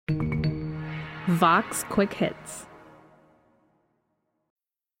Vox Quick Hits.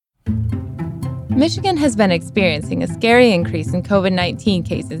 Michigan has been experiencing a scary increase in COVID-19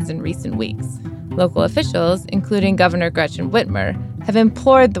 cases in recent weeks. Local officials, including Governor Gretchen Whitmer, have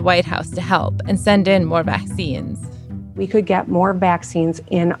implored the White House to help and send in more vaccines. We could get more vaccines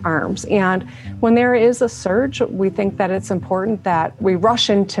in arms. And when there is a surge, we think that it's important that we rush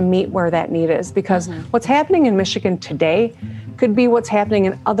in to meet where that need is, because what's happening in Michigan today could be what's happening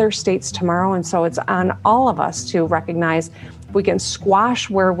in other states tomorrow. And so it's on all of us to recognize if we can squash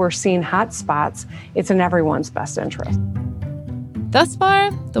where we're seeing hot spots, it's in everyone's best interest. Thus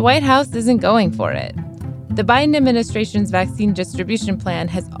far, the White House isn't going for it. The Biden administration's vaccine distribution plan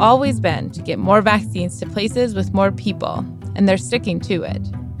has always been to get more vaccines to places with more people, and they're sticking to it.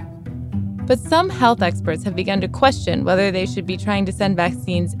 But some health experts have begun to question whether they should be trying to send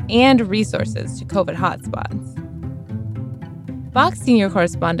vaccines and resources to COVID hotspots. Vox senior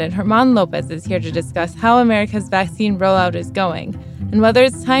correspondent German Lopez is here to discuss how America's vaccine rollout is going and whether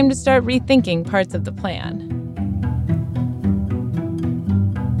it's time to start rethinking parts of the plan.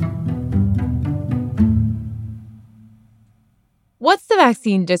 What's the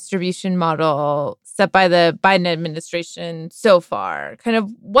vaccine distribution model set by the Biden administration so far? Kind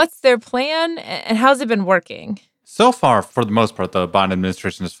of what's their plan and how's it been working? So far, for the most part, the Biden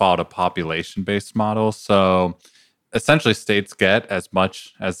administration has followed a population-based model. So essentially, states get as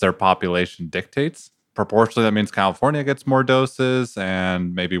much as their population dictates. Proportionally, that means California gets more doses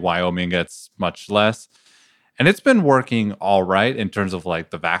and maybe Wyoming gets much less. And it's been working all right in terms of like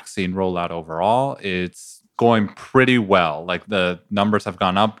the vaccine rollout overall. It's going pretty well. Like the numbers have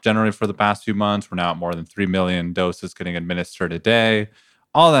gone up generally for the past few months. We're now at more than 3 million doses getting administered a day.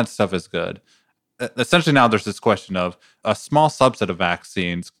 All that stuff is good. Essentially now there's this question of a small subset of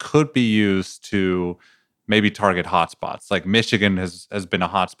vaccines could be used to maybe target hotspots. Like Michigan has been a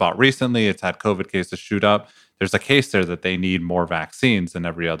hotspot recently. It's had COVID cases shoot up. There's a case there that they need more vaccines than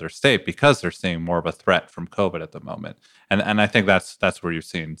every other state because they're seeing more of a threat from COVID at the moment. And I think that's where you've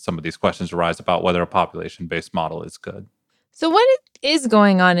seen some of these questions arise about whether a population-based model is good. So what is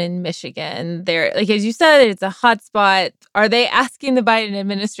going on in Michigan? There, like as you said, it's a hotspot. Are they asking the Biden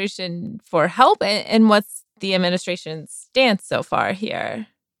administration for help? And what's the administration's stance so far here?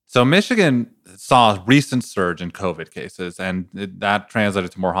 So Michigan saw a recent surge in COVID cases, and that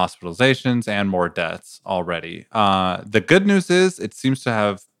translated to more hospitalizations and more deaths already. The good news is it seems to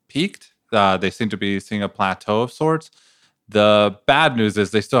have peaked. They seem to be seeing a plateau of sorts. The bad news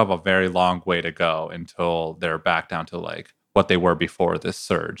is they still have a very long way to go until they're back down to like what they were before this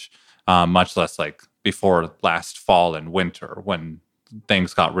surge, much less like before last fall and winter when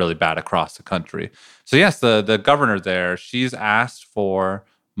things got really bad across the country. So yes, the governor there, she's asked for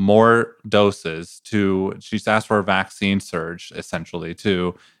more doses she's asked for a vaccine surge, essentially,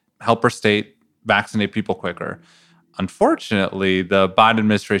 to help her state vaccinate people quicker. Unfortunately, the Biden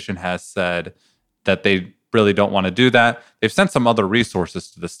administration has said that they really don't want to do that. They've sent some other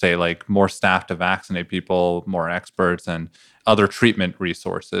resources to the state, like more staff to vaccinate people, more experts, and other treatment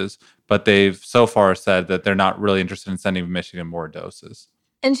resources. But they've so far said that they're not really interested in sending Michigan more doses.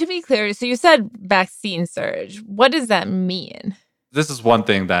 And to be clear, so you said vaccine surge. What does that mean? This is one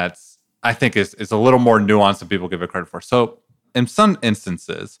thing that I think is a little more nuanced than people give it credit for. So in some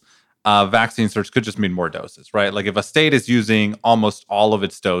instances, vaccine surge could just mean more doses, right? Like if a state is using almost all of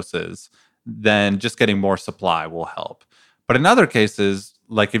its doses, then just getting more supply will help. But in other cases,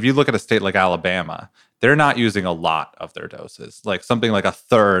 like if you look at a state like Alabama, they're not using a lot of their doses. Like something like a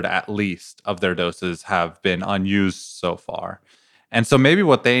third at least of their doses have been unused so far. And so maybe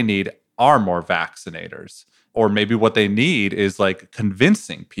what they need are more vaccinators. Or maybe what they need is like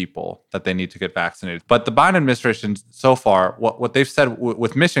convincing people that they need to get vaccinated. But the Biden administration so far, what they've said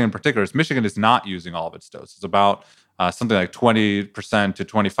with Michigan in particular is Michigan is not using all of its doses. About something like 20% to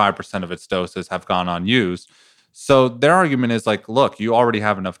 25% of its doses have gone unused. So their argument is like, look, you already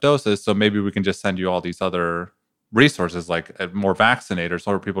have enough doses, so maybe we can just send you all these other resources like more vaccinators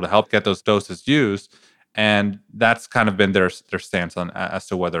or people to help get those doses used. And that's kind of been their stance on as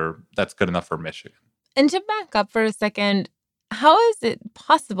to whether that's good enough for Michigan. And to back up for a second, how is it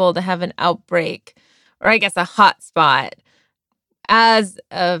possible to have an outbreak, or I guess a hotspot, as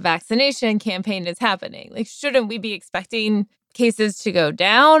a vaccination campaign is happening? Like, shouldn't we be expecting cases to go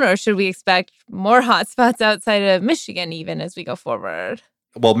down, or should we expect more hotspots outside of Michigan even as we go forward?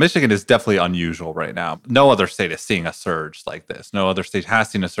 Well, Michigan is definitely unusual right now. No other state is seeing a surge like this. No other state has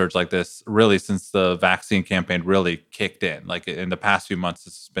seen a surge like this really since the vaccine campaign really kicked in. Like in the past few months,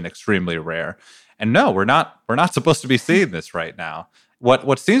 this has been extremely rare. And no, we're not supposed to be seeing this right now.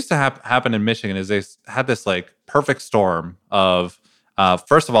 What seems to happen in Michigan is they had this like perfect storm of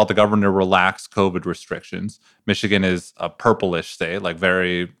First of all, the governor relaxed COVID restrictions. Michigan is a purplish state, like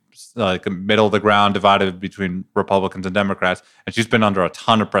very like middle of the ground, divided between Republicans and Democrats. And she's been under a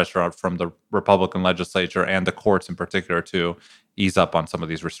ton of pressure from the Republican legislature and the courts in particular to ease up on some of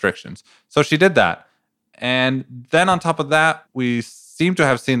these restrictions. So she did that. And then on top of that, we seem to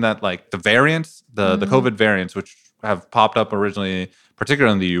have seen that like the variants, the COVID variants, which have popped up originally,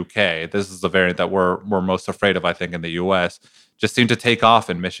 particularly in the UK. This is the variant that we're most afraid of, I think, in the US, just seem to take off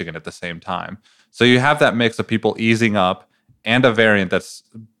in Michigan at the same time. So you have that mix of people easing up and a variant that's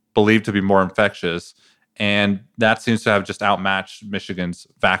believed to be more infectious. And that seems to have just outmatched Michigan's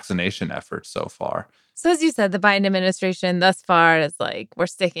vaccination efforts so far. So as you said, the Biden administration thus far is like, we're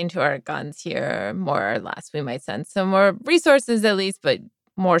sticking to our guns here, more or less. We might send some more resources at least, but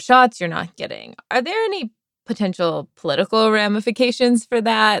more shots you're not getting. Are there any potential political ramifications for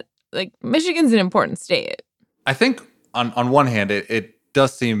that? Like, Michigan's an important state. I think on one hand, it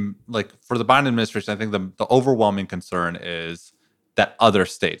does seem like for the Biden administration, I think the overwhelming concern is that other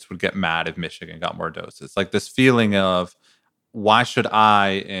states would get mad if Michigan got more doses. Like this feeling of, why should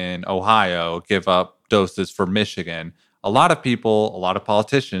I in Ohio give up doses for Michigan? A lot of people, a lot of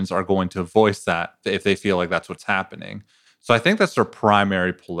politicians are going to voice that if they feel like that's what's happening. So I think that's their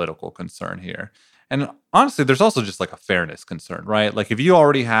primary political concern here. And honestly, there's also just like a fairness concern, right? Like if you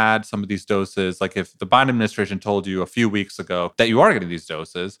already had some of these doses, like if the Biden administration told you a few weeks ago that you are getting these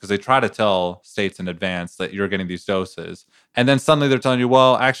doses, because they try to tell states in advance that you're getting these doses, and then suddenly they're telling you,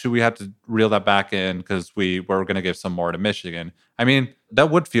 well, actually, we have to reel that back in because we're going to give some more to Michigan. I mean, that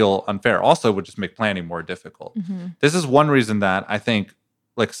would feel unfair. Also, it would just make planning more difficult. Mm-hmm. This is one reason that I think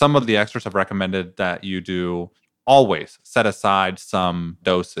like some of the experts have recommended that you do always set aside some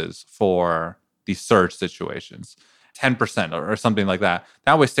doses for these surge situations, 10% or something like that.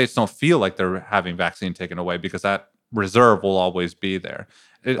 That way states don't feel like they're having vaccine taken away because that reserve will always be there.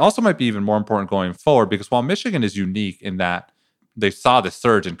 It also might be even more important going forward because while Michigan is unique in that they saw the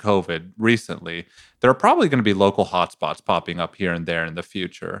surge in COVID recently, there are probably going to be local hotspots popping up here and there in the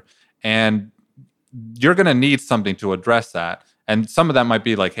future. And you're going to need something to address that. And some of that might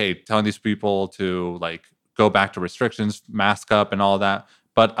be like, hey, telling these people to like go back to restrictions, mask up and all that.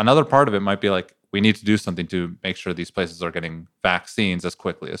 But another part of it might be like, we need to do something to make sure these places are getting vaccines as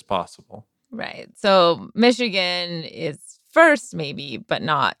quickly as possible. Right. So Michigan is first, maybe, but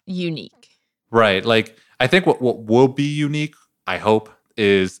not unique. Right. Like, I think what will be unique, I hope,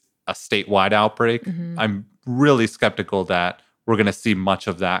 is a statewide outbreak. Mm-hmm. I'm really skeptical that we're going to see much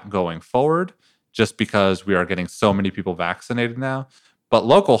of that going forward just because we are getting so many people vaccinated now. But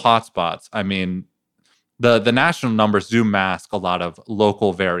local hotspots, I mean, the national numbers do mask a lot of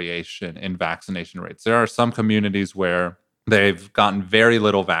local variation in vaccination rates. There are some communities where they've gotten very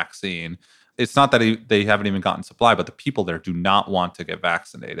little vaccine. It's not that they haven't even gotten supply, but the people there do not want to get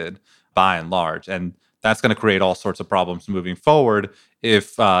vaccinated by and large. And that's going to create all sorts of problems moving forward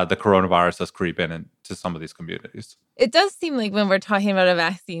if the coronavirus does creep into some of these communities. It does seem like when we're talking about a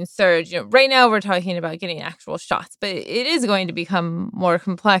vaccine surge, right now we're talking about getting actual shots, but it is going to become more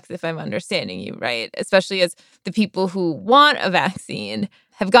complex if I'm understanding you right, especially as the people who want a vaccine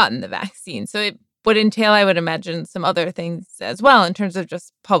have gotten the vaccine. So it would entail, I would imagine, some other things as well in terms of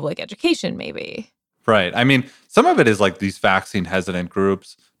just public education, maybe. Right. I mean, some of it is like these vaccine hesitant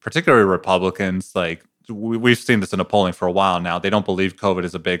groups, particularly Republicans, like we've seen this in the polling for a while now. They don't believe COVID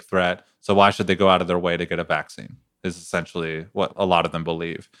is a big threat. So why should they go out of their way to get a vaccine? Is essentially what a lot of them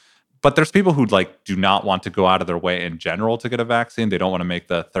believe. But there's people who like do not want to go out of their way in general to get a vaccine. They don't want to make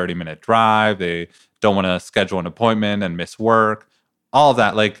the 30-minute drive. They don't want to schedule an appointment and miss work. All of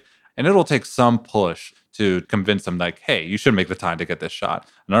that, like, and it'll take some push to convince them like, hey, you should make the time to get this shot.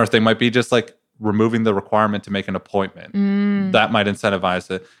 Another thing might be just like removing the requirement to make an appointment. That might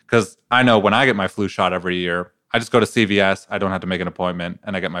incentivize it. Because I know when I get my flu shot every year, I just go to CVS, I don't have to make an appointment,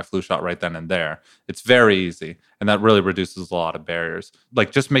 and I get my flu shot right then and there. It's very easy, and that really reduces a lot of barriers.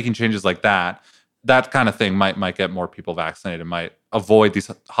 Like just making changes like that kind of thing might get more people vaccinated, might avoid these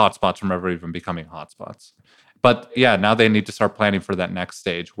hotspots from ever even becoming hotspots. But yeah, now they need to start planning for that next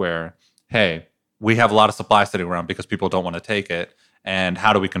stage where, hey, we have a lot of supply sitting around because people don't want to take it, and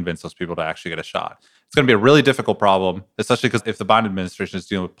how do we convince those people to actually get a shot? It's going to be a really difficult problem, especially because if the Biden administration is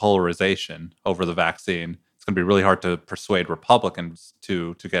dealing with polarization over the vaccine, it's going to be really hard to persuade Republicans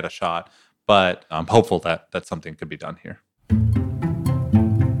to get a shot. But I'm hopeful that something could be done here.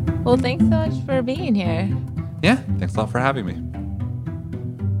 Well, thanks so much for being here. Yeah, thanks a lot for having me.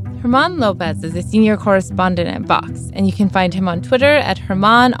 German Lopez is a senior correspondent at Vox, and you can find him on Twitter at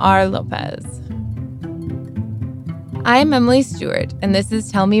German R. Lopez. I'm Emily Stewart, and this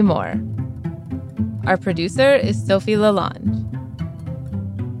is Tell Me More. Our producer is Sophie Lalonde.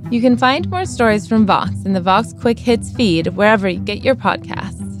 You can find more stories from Vox in the Vox Quick Hits feed wherever you get your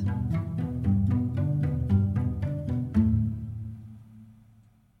podcasts.